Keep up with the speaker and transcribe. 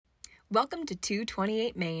Welcome to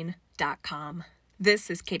 228main.com. This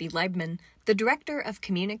is Katie Leibman, the Director of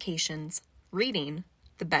Communications, reading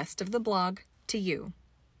the best of the blog to you.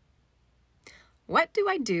 What do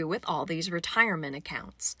I do with all these retirement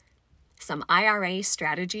accounts? Some IRA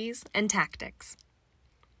strategies and tactics.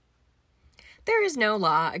 There is no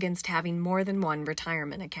law against having more than one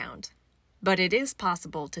retirement account, but it is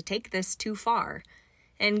possible to take this too far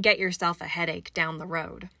and get yourself a headache down the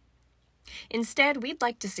road. Instead, we'd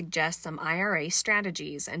like to suggest some IRA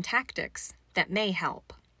strategies and tactics that may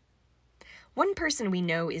help. One person we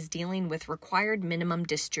know is dealing with required minimum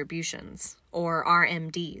distributions, or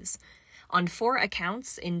RMDs, on 4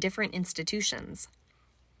 accounts in different institutions.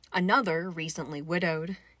 Another, recently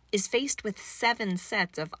widowed, is faced with 7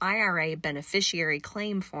 sets of IRA beneficiary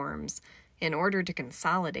claim forms in order to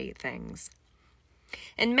consolidate things.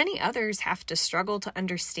 And many others have to struggle to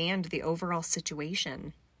understand the overall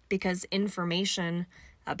situation, because information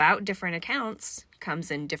about different accounts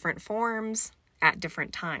comes in different forms at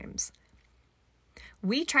different times.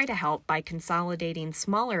 We try to help by consolidating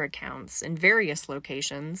smaller accounts in various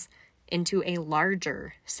locations into a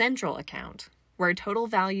larger central account, where total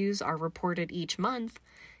values are reported each month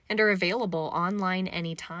and are available online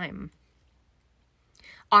anytime.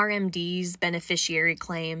 RMDs, beneficiary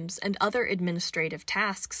claims, and other administrative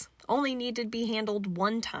tasks only need to be handled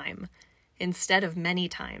one time, instead of many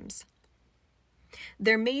times.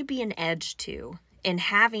 There may be an edge, too, in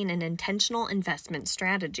having an intentional investment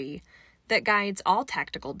strategy that guides all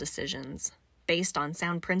tactical decisions based on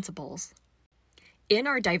sound principles. In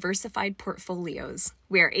our diversified portfolios,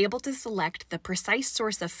 we are able to select the precise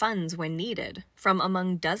source of funds when needed from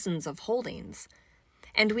among dozens of holdings,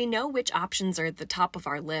 and we know which options are at the top of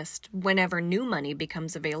our list whenever new money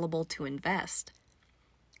becomes available to invest.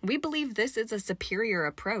 We believe this is a superior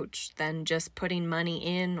approach than just putting money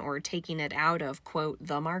in or taking it out of, quote,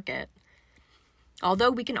 the market, although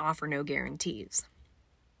we can offer no guarantees.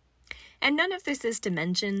 And none of this is to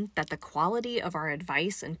mention that the quality of our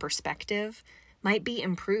advice and perspective might be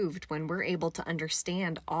improved when we're able to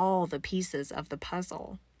understand all the pieces of the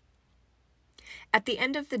puzzle. At the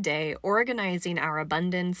end of the day, organizing our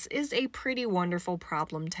abundance is a pretty wonderful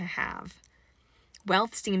problem to have.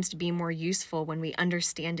 Wealth seems to be more useful when we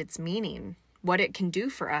understand its meaning, what it can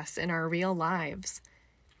do for us in our real lives.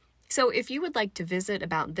 So if you would like to visit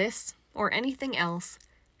about this or anything else,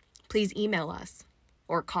 please email us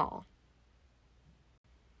or call.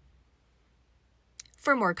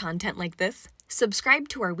 For more content like this, subscribe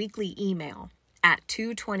to our weekly email at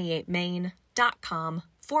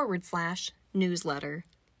 228main.com/newsletter.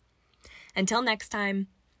 Until next time,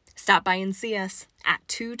 stop by and see us at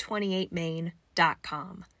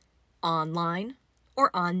 228main.com, online or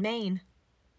on Main.